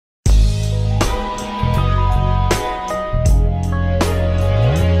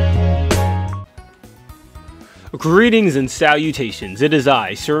Greetings and salutations, it is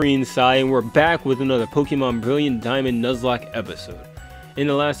I, Serene Sai, and we're back with another Pokemon Brilliant Diamond Nuzlocke episode. In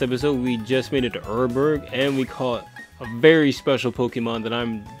the last episode, we just made it to Urberg, and we caught a very special Pokemon that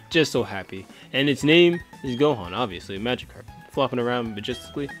I'm just so happy. And its name is Gohan, obviously, Magikarp. Flopping around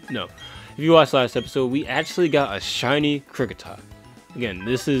majestically? No. If you watched last episode, we actually got a shiny Kricketot. Again,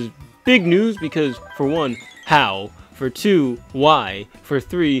 this is big news because, for one, how? For 2, why? For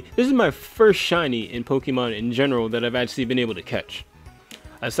 3, this is my first shiny in Pokemon in general that I've actually been able to catch.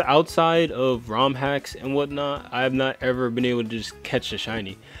 As outside of ROM hacks and whatnot, I have not ever been able to just catch a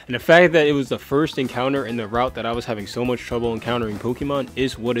shiny. And the fact that it was the first encounter in the route that I was having so much trouble encountering Pokemon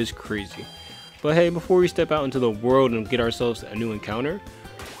is what is crazy. But hey, before we step out into the world and get ourselves a new encounter,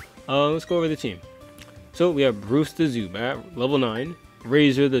 let's go over the team. So we have Bruce the Zubat, level 9,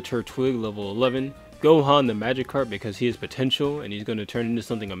 Razor the Turtwig, level 11, Gohan the Magikarp because he has potential and he's going to turn into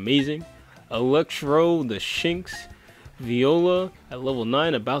something amazing. Electro the Shinx. Viola at level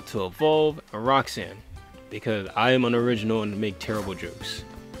 9 about to evolve. And Roxanne because I am unoriginal and make terrible jokes.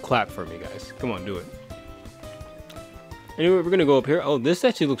 Clap for me, guys. Come on, do it. Anyway, we're going to go up here. Oh, this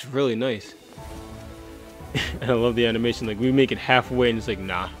actually looks really nice. And I love the animation. Like, we make it halfway and it's like,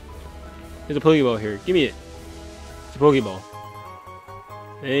 nah. There's a Pokeball here. Give me it. It's a Pokeball.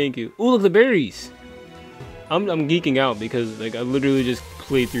 Thank you. Ooh, look, the berries. I'm geeking out because like I literally just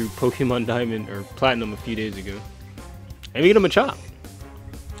played through Pokemon Diamond or Platinum a few days ago. And we get a Machop.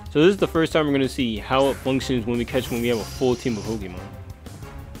 So this is the first time we're going to see how it functions when we have a full team of Pokemon.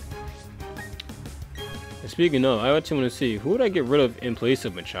 And speaking of, I actually want to see who would I get rid of in place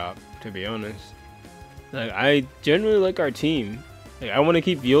of Machop, to be honest. Like, I generally like our team. Like, I want to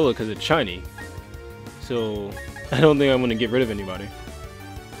keep Viola because it's shiny. So I don't think I want to get rid of anybody.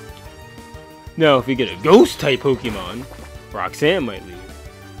 Now, if we get a Ghost-type Pokemon, Roxanne might leave.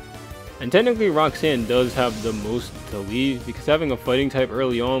 And technically, Roxanne does have the most to leave, because having a fighting type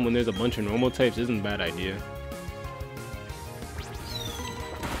early on when there's a bunch of normal types isn't a bad idea.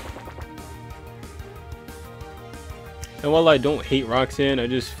 And while I don't hate Roxanne, I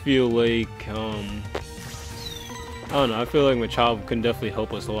just feel like, I don't know, I feel like Machop can definitely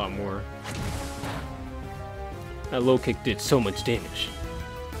help us a lot more. That low kick did so much damage.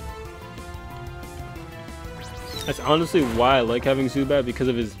 That's honestly why I like having Zubat, because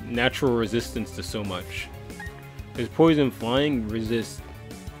of his natural resistance to so much. His poison flying resists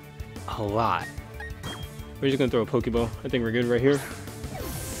a lot. We're just gonna throw a Pokeball. I think we're good right here.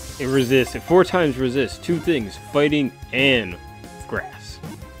 It resists. It 4 times resists 2 things: fighting and grass.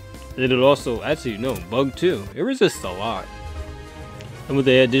 It'll also, actually no, bug too. It resists a lot. And with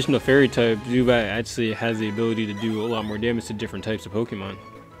the addition of Fairy type, Zubat actually has the ability to do a lot more damage to different types of Pokemon.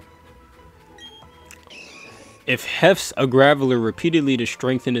 If hefts a Graveler repeatedly to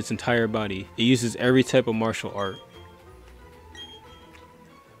strengthen its entire body, it uses every type of martial art.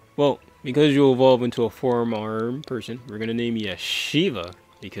 Well, because you evolve into a 4-arm person, we're going to name you Shiva,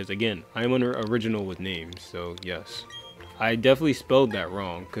 because again, I'm original with names, so yes. I definitely spelled that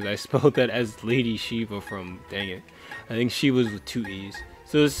wrong, because I spelled that as Lady Shiva from, dang it, I think Shiva's with 2 E's.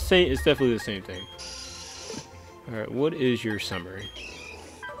 So it's definitely the same thing. Alright, what is your summary?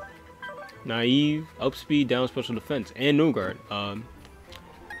 Naive, up speed, down special defense, and no guard. I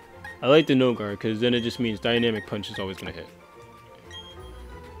like the no guard because then it just means dynamic punch is always going to hit.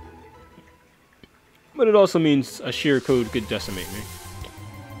 But it also means a sheer code could decimate me.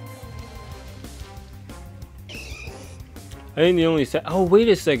 I think the only oh, wait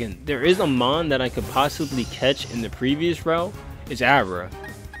a second. There is a Mon that I could possibly catch in the previous route. It's Abra.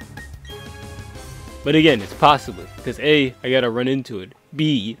 But again, it's possibly. Because A, I gotta run into it.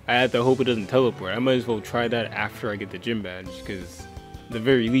 B, I have to hope it doesn't teleport. I might as well try that after I get the gym badge. Because at the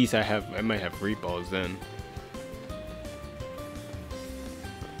very least, I might have free balls then.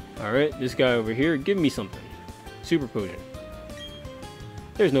 Alright, this guy over here, give me something. Super potion.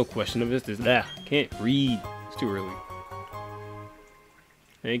 There's no question of this. Can't read. It's too early.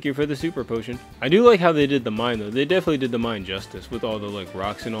 Thank you for the super potion. I do like how they did the mine though. They definitely did the mine justice with all the like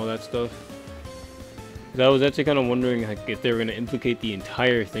rocks and all that stuff. I was actually kind of wondering like, if they were going to implicate the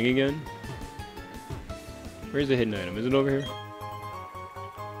entire thing again. Where's the hidden item? Is it over here?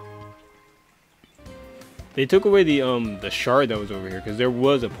 They took away the shard that was over here because there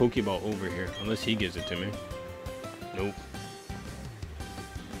was a Pokeball over here. Unless he gives it to me. Nope.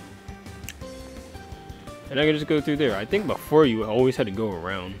 And I can just go through there. I think before you always had to go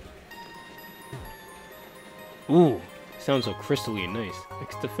around. Ooh, sounds so crystally nice.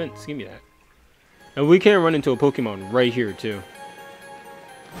 X defense, give me that. And we can run into a Pokemon right here too.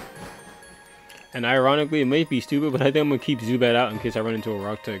 And ironically, it might be stupid, but I think I'm going to keep Zubat out in case I run into a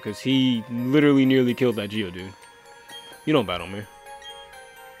rock type, because he literally nearly killed that Geodude. You don't battle me.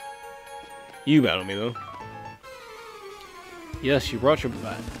 You battle me though. Yes, you brought your...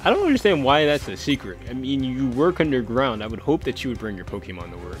 I don't understand why that's a secret. I mean, you work underground. I would hope that you would bring your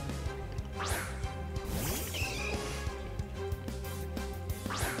Pokemon to work.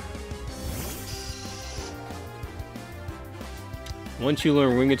 Once you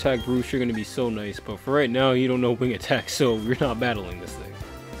learn Wing Attack, Bruce, you're going to be so nice. But for right now, you don't know Wing Attack, so you're not battling this thing.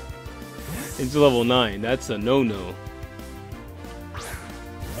 It's level 9. That's a no-no.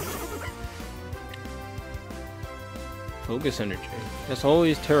 Focus energy. That's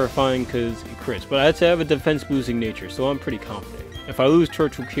always terrifying because it crits. But I'd say I have a defense boosting nature, so I'm pretty confident. If I lose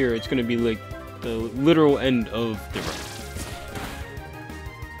Turtwig here, it's going to be like the literal end of the run.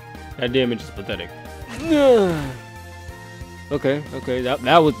 That damage is pathetic. Okay,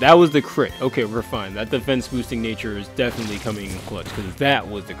 that was the crit. Okay, we're fine. That defense boosting nature is definitely coming in clutch because that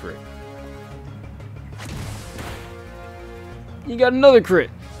was the crit. You got another crit.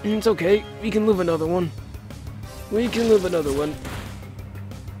 It's okay. We can live another one. We can live another one.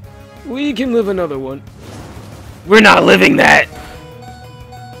 We can live another one. We're not living that!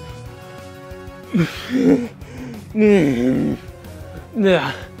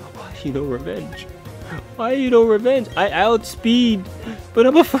 Why you no revenge? Why you no revenge? I outspeed, but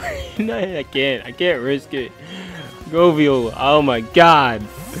I'm afraid. I can't risk it. Go Viola. Oh my god.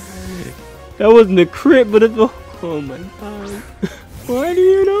 That wasn't a crit, but it's... Oh my god. Why do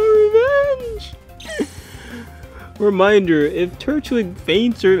you know revenge? Reminder, if Turtwig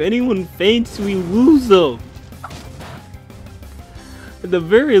faints or if anyone faints, we lose them. At the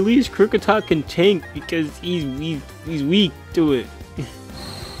very least, Krookodile can tank because he's weak to it.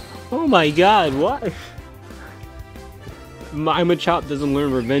 Oh my god, why? My Machop doesn't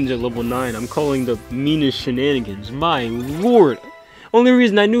learn revenge at level 9. I'm calling the meanest shenanigans. My lord. Only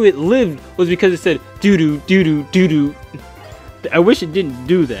reason I knew it lived was because it said doo-doo, doo-doo, doo-doo. I wish it didn't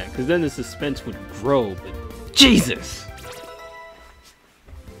do that, because then the suspense would grow, but Jesus!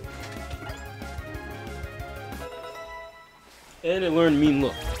 And it learned Mean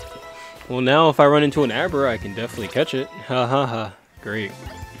Look. Well, now if I run into an Aber, I can definitely catch it. Ha ha ha. Great.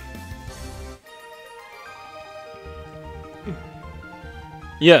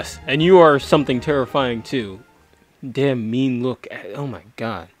 Yes, and you are something terrifying too. Damn Mean Look. Oh my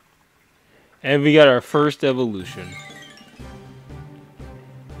god. And we got our first evolution.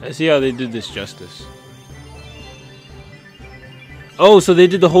 Let's see how they did this justice. Oh, so they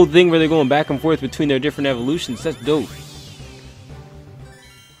did the whole thing where they're going back and forth between their different evolutions. That's dope.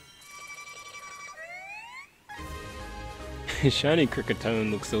 Shiny Krookodile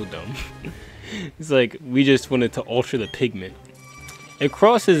looks so dumb. It's like, we just wanted to alter the pigment. It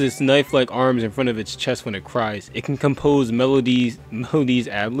crosses its knife-like arms in front of its chest when it cries. It can compose melodies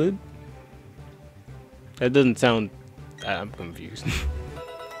ad-lib? That doesn't sound... I'm confused.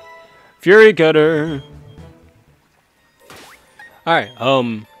 Fury Cutter! Alright, well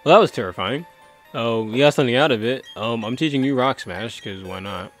that was terrifying. Oh, we got something out of it. I'm teaching you Rock Smash, because why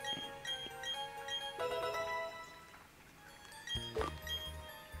not?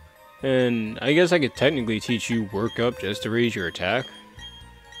 And I guess I could technically teach you Work Up just to raise your attack.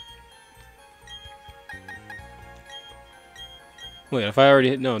 Wait, if I already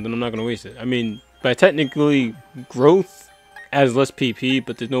hit... No, then I'm not going to waste it. I mean, by technically, Growth has less PP,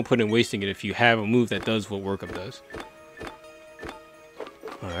 but there's no point in wasting it if you have a move that does what Work Up does.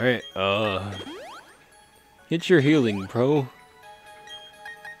 Alright, get your healing, bro.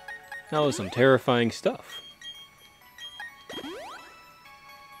 That was some terrifying stuff.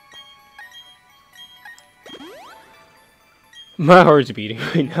 My heart's beating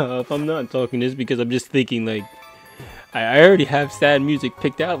right now. If I'm not talking this because I'm just thinking like, I already have sad music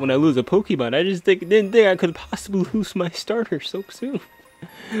picked out when I lose a Pokemon. I just didn't think I could possibly lose my starter so soon.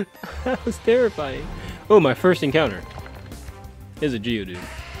 That was terrifying. Oh, my first encounter is a Geodude.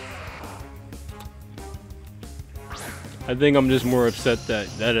 I think I'm just more upset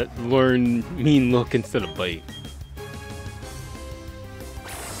that it learned Mean Look instead of Bite.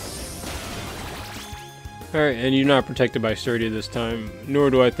 Alright, and you're not protected by Sturdy this time, nor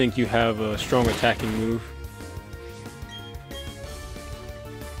do I think you have a strong attacking move.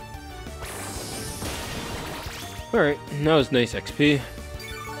 Alright, that was nice XP.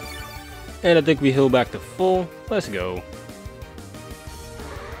 And I think we heal back to full. Let's go.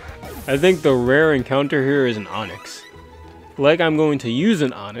 I think the rare encounter here is an Onix. Like I'm going to use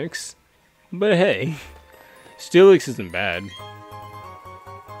an Onix, but hey, Steelix isn't bad.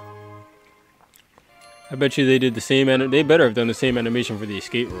 I bet you they did the same they better have done the same animation for the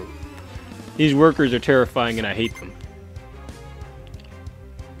escape route. These workers are terrifying and I hate them.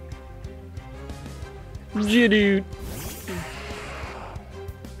 Geodude.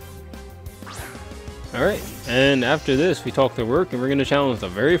 Alright, and after this, we talk to work, and we're going to challenge the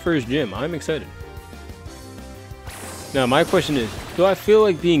very first gym. I'm excited. Now, my question is, do I feel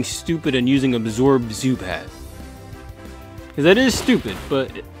like being stupid and using Absorb Zubat? Because that is stupid, but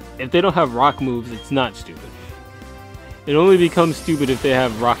if they don't have rock moves, it's not stupid. It only becomes stupid if they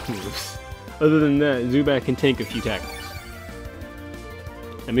have rock moves. Other than that, Zubat can tank a few tackles.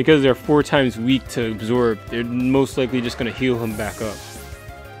 And because they're 4 times weak to Absorb, they're most likely just going to heal him back up.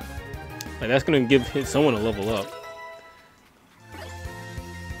 Like, that's going to give someone a level up.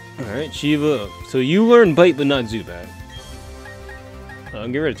 Alright, Shiva. So you learn Bite, but not Zubat.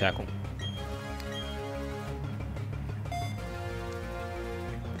 Get rid of Tackle.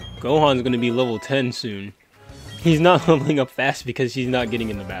 Gohan's going to be level 10 soon. He's not leveling up fast because he's not getting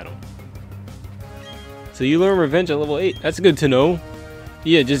in the battle. So you learn Revenge at level 8. That's good to know.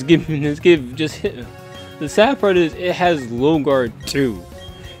 Yeah, just hit him. The sad part is it has low guard too.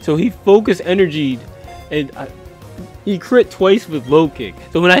 So he focused energy and he crit twice with low kick.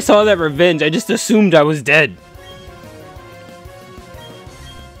 So when I saw that Revenge, I just assumed I was dead.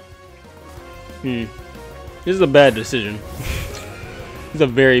 This is a bad decision. It's a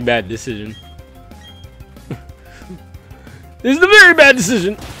very bad decision. This is a very bad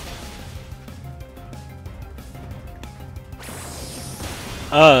decision.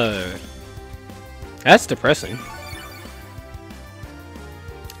 That's depressing.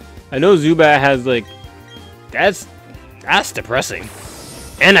 I know Zubat has like, that's depressing.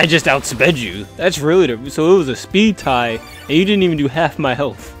 And I just outsped you. That's really so it was a speed tie, and you didn't even do half my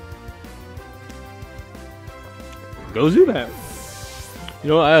health. Go Zubat. You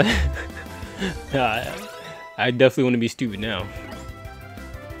know, I definitely want to be stupid now.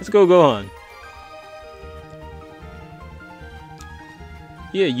 Let's go Gohan.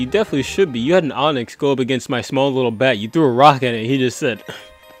 Yeah, you definitely should be. You had an Onyx go up against my small little bat. You threw a rock at it. He just said,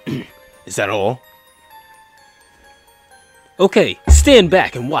 "Is that all?" Okay, stand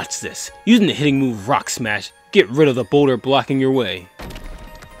back and watch this. Using the hitting move Rock Smash, get rid of the boulder blocking your way.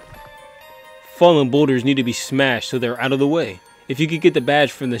 Fallen boulders need to be smashed so they're out of the way. If you could get the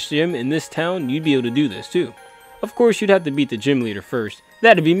badge from the gym in this town, you'd be able to do this too. Of course, you'd have to beat the gym leader first.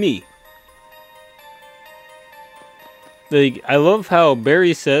 That'd be me. Like, I love how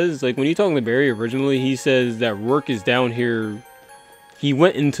Barry says, like, when you talk to Barry originally, he says that Rourke is down here. He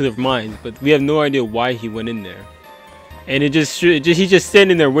went into the mines, but we have no idea why he went in there. And he's just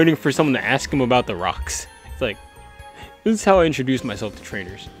standing there waiting for someone to ask him about the rocks. It's like, this is how I introduce myself to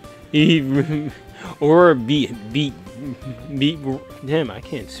trainers. Aura beat, damn, I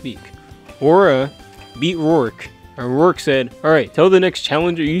can't speak. Aura beat Rourke, and Rourke said, "Alright, tell the next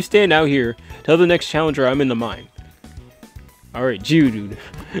challenger, you stand out here, tell the next challenger I'm in the mine." Alright, Geodude,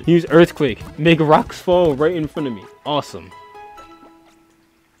 use Earthquake, make rocks fall right in front of me. Awesome.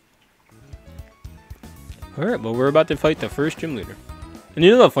 Alright, well, we're about to fight the first gym leader. And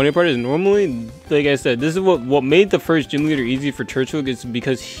you know the funny part is, normally, like I said, this is what made the first gym leader easy for Turtwig is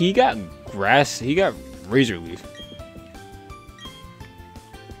because he got grass, he got Razor Leaf.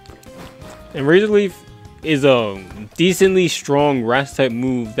 And Razor Leaf is a decently strong grass type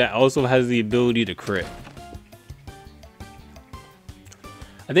move that also has the ability to crit.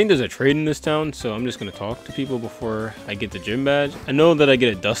 I think there's a trade in this town, so I'm just going to talk to people before I get the gym badge. I know that I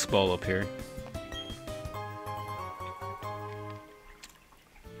get a Dust Ball up here.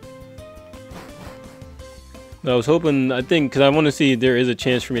 I was hoping, I think, because I want to see if there is a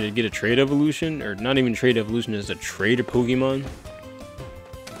chance for me to get a trade evolution, or not even trade evolution, as a trade of Pokemon.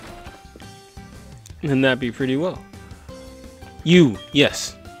 And that'd be pretty well. You,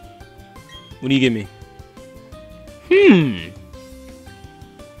 yes. What do you give me?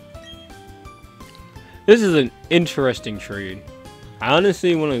 This is an interesting trade. I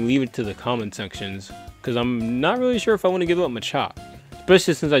honestly want to leave it to the comment sections, because I'm not really sure if I want to give up Machop.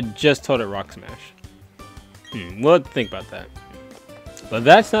 Especially since I just taught it Rock Smash. We'll have to think about that. But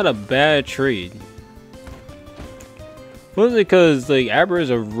that's not a bad trade. Mostly because, like, Abra is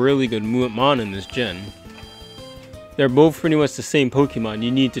a really good Mon in this gen. They're both pretty much the same Pokemon.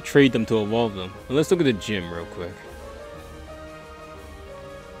 You need to trade them to evolve them. And let's look at the gym real quick.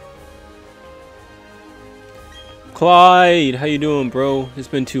 Clyde! How you doing, bro? It's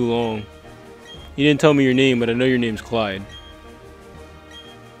been too long. You didn't tell me your name, but I know your name's Clyde.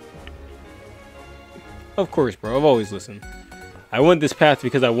 Of course, bro. I've always listened. I went this path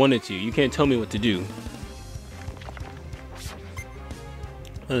because I wanted to. You can't tell me what to do.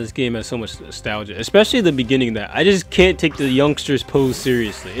 Oh, this game has so much nostalgia. Especially the beginning that I just can't take the youngsters pose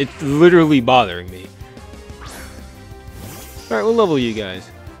seriously. It's literally bothering me. Alright, what level are you guys?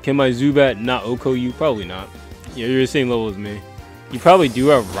 Can my Zubat not Oko you? Probably not. Yeah, you're the same level as me. You probably do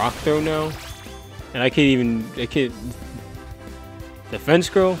have Rock Throw now. And I can't. Defense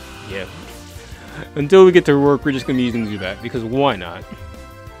scroll? Yeah. Until we get to work, we're just gonna be using Zubat because why not?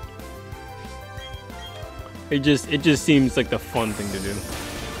 It just seems like the fun thing to do.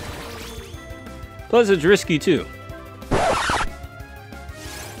 Plus, it's risky too.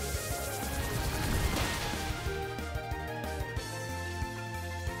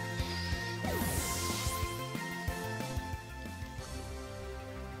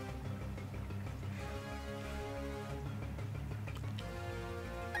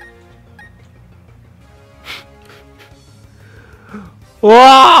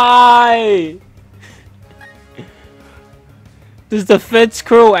 Why? Does the Fed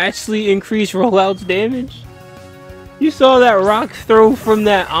Crow actually increase rollout's damage? You saw that rock throw from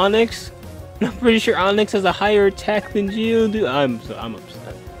that Onyx? I'm pretty sure Onyx has a higher attack than Geodude. I'm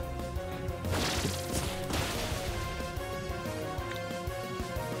upset.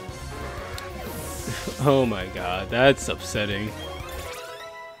 Oh my god, that's upsetting.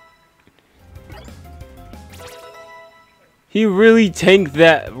 He really tanked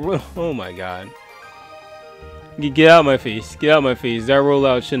that. Oh my god. Get out of my face. Get out of my face. That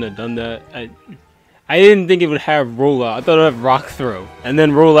rollout shouldn't have done that. I didn't think it would have rollout. I thought it would have rock throw. And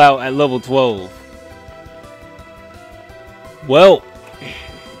then rollout at level 12. Well.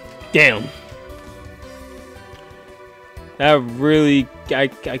 Damn. That really. I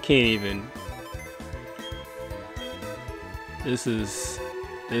can't even. This ain't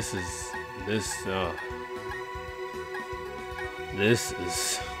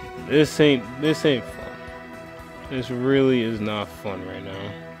fun. This really is not fun right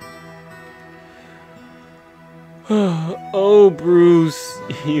now. Oh, Bruce,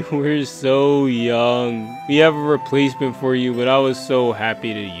 you were so young. We have a replacement for you, but I was so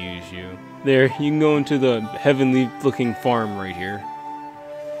happy to use you. There, you can go into the heavenly-looking farm right here.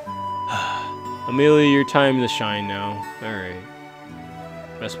 Amelia, your time to shine now. Alright.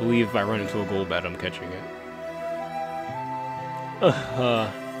 Best believe if I run into a Golbat, I'm catching it.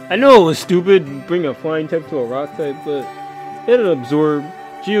 I know it was stupid, bring a flying type to a rock type, but it'll absorb.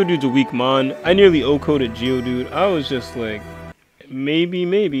 Geodude's a weak mon. I nearly O-coded Geodude. I was just like,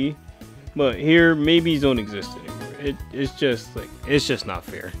 maybe. But here, maybes don't exist anymore. It's just like, it's just not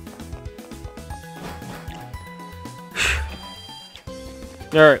fair.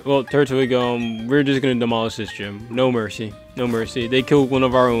 Alright, well, Turtwig, we're just gonna demolish this gym. No mercy. No mercy. They killed one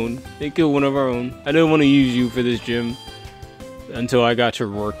of our own. I didn't want to use you for this gym until I got your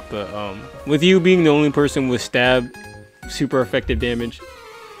work, but with you being the only person with stab super effective damage,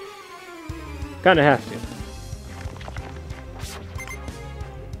 kinda have to.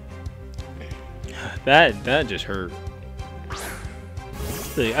 That just hurt.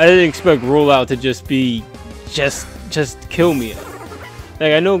 Like, I didn't expect rollout to just be just kill me.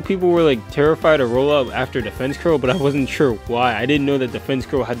 Like, I know people were like terrified of rollout after defense curl, but I wasn't sure why. I didn't know that defense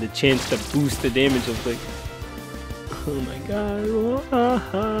curl had the chance to boost the damage of like. Oh my god,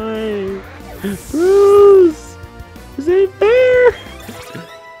 why? Bruce! This ain't fair!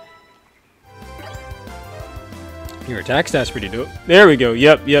 Your attack stat's pretty dope. There we go,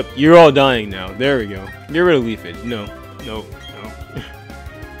 yep. You're all dying now. There we go. Get rid of Leafage. No.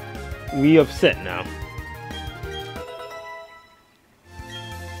 We upset now.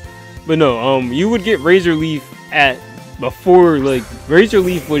 But no, you would get Razor Leaf at before, like, Razor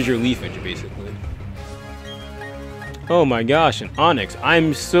Leaf was your Leafage, basically. Oh my gosh, an Onyx.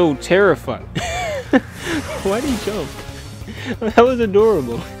 I'm so terrified. Why did he jump? That was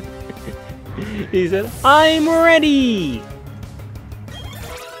adorable. He said, I'm ready!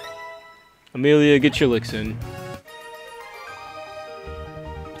 Amelia, get your licks in.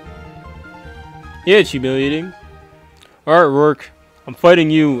 Yeah, it's humiliating. Alright, Rourke. I'm fighting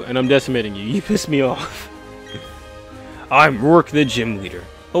you, and I'm decimating you. You piss me off. I'm Rourke, the gym leader.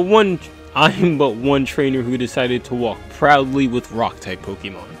 I'm but one trainer who decided to walk proudly with Rock-type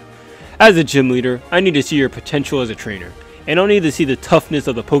Pokemon. As a gym leader, I need to see your potential as a trainer, and I'll need to see the toughness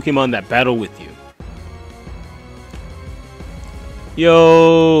of the Pokemon that battle with you.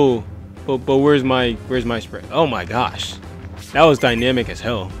 Yo! But where's my spread? Oh my gosh. That was dynamic as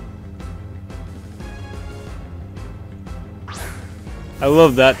hell. I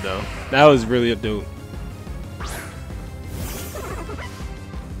love that though. That was really dope.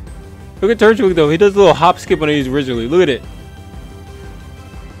 Look at Turtwig though. He does a little hop skip when I use Razor Leaf. Look at it.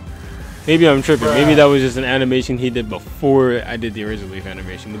 Maybe I'm tripping. Maybe that was just an animation he did before I did the Razor Leaf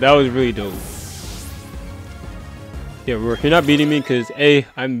animation. But that was really dope. Yeah, Rourke, you're not beating me because A,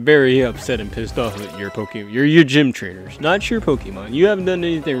 I'm very upset and pissed off at your Pokemon. Your gym trainers, not your Pokemon. You haven't done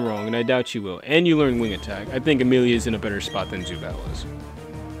anything wrong, and I doubt you will. And you learned Wing Attack. I think Amelia's in a better spot than Zubat was.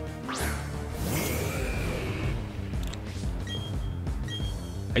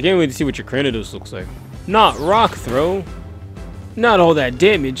 I can't wait to see what your Cranidos looks like. Not rock throw. Not all that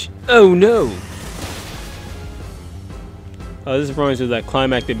damage. Oh no. This reminds me of that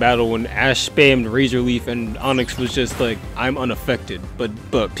climactic battle when Ash spammed Razor Leaf and Onyx was just like, I'm unaffected. But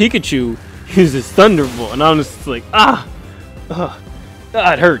Pikachu uses Thunderbolt and Onyx is like,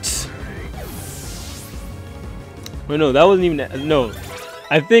 it hurts. Wait, no, that wasn't even, no.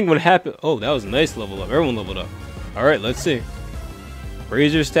 I think what happened, oh, that was a nice level up. Everyone leveled up. Alright, let's see.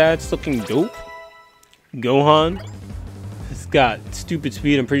 Razor stats looking dope. Gohan. It's got stupid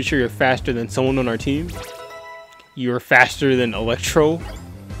speed. I'm pretty sure you're faster than someone on our team. You're faster than Electro.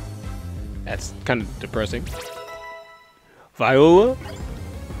 That's kind of depressing. Viola.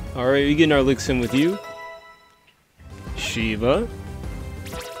 Alright, we getting our licks in with you. Shiva.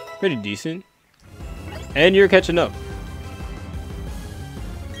 Pretty decent. And you're catching up.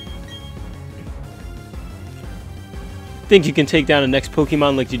 Think you can take down the next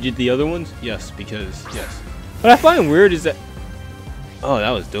Pokemon like you did the other ones? Yes, because yes. What I find weird is that, oh,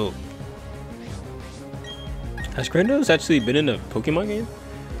 that was dope. Has Cranidos actually been in a Pokemon game?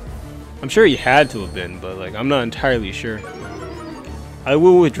 I'm sure he had to have been, but like I'm not entirely sure. I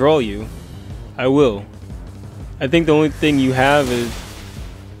will withdraw you. I will. I think the only thing you have is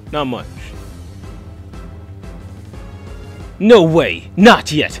not much. No way!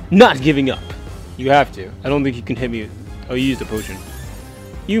 Not yet! Not giving up! You have to. I don't think you can hit me. Oh, you used a potion.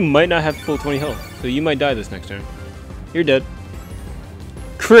 You might not have full 20 health, so you might die this next turn. You're dead.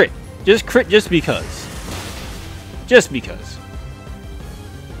 Crit! Just crit just because. Just because.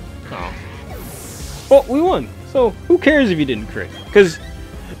 Oh. Well, we won. So, who cares if you didn't crit? Because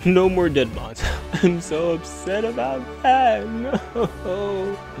no more dead mods. I'm so upset about that. No.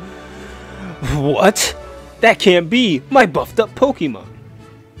 What? That can't be! My buffed up Pokemon!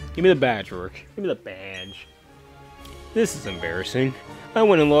 Give me the badge, Rourke. Give me the badge. This is embarrassing. I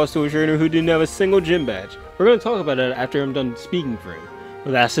went and lost to a trainer who didn't have a single gym badge. We're gonna talk about it after I'm done speaking for him.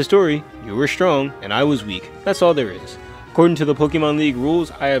 But that's the story. You were strong, and I was weak. That's all there is. According to the Pokemon League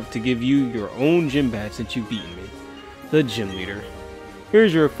rules, I have to give you your own gym badge since you've beaten me. The Gym Leader.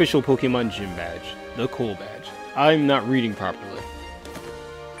 Here's your official Pokemon gym badge. The Cool Badge. I'm not reading properly.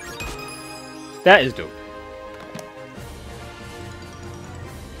 That is dope.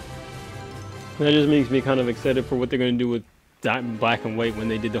 That just makes me kind of excited for what they're going to do with Black and White when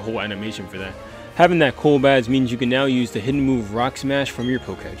they did the whole animation for that. Having that Cool Badge means you can now use the hidden move Rock Smash from your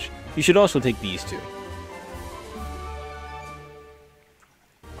Pokédex. You should also take these two.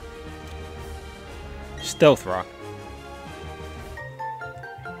 Stealth Rock.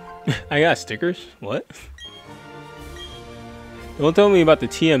 I got stickers? What? Don't tell me about the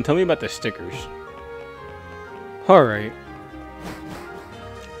TM, tell me about the stickers. Alright.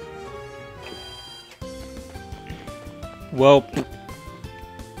 Well,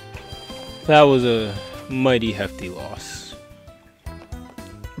 that was a mighty hefty loss.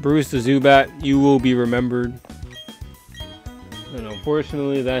 Bruce the Zubat, you will be remembered. And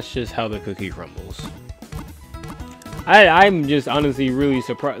unfortunately, that's just how the cookie crumbles. I'm just honestly really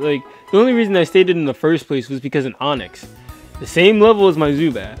surprised. Like, the only reason I stayed in the first place was because an Onyx. The same level as my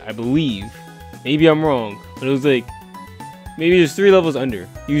Zubat, I believe. Maybe I'm wrong, but it was like, maybe there's 3 levels under.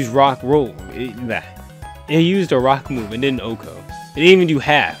 Use Rock Roll. It used a rock move and didn't Oko. It didn't even do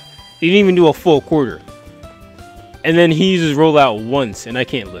half. It didn't even do a full quarter. And then he uses rollout once and I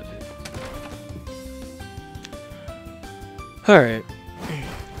can't live it. Alright.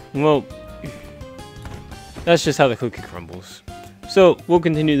 Well, that's just how the cookie crumbles. So, we'll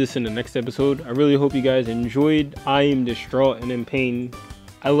continue this in the next episode. I really hope you guys enjoyed. I am distraught and in pain.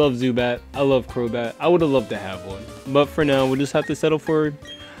 I love Zubat. I love Crobat. I would have loved to have one. But for now, we'll just have to settle for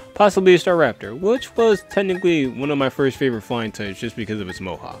possibly a Staraptor, which was technically one of my first favorite flying types just because of its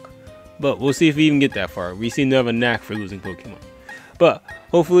mohawk. But we'll see if we even get that far. We seem to have a knack for losing Pokemon. But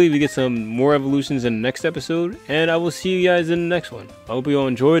hopefully we get some more evolutions in the next episode, and I will see you guys in the next one. I hope you all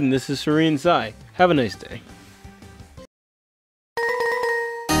enjoyed, and this is Serene Sai. Have a nice day.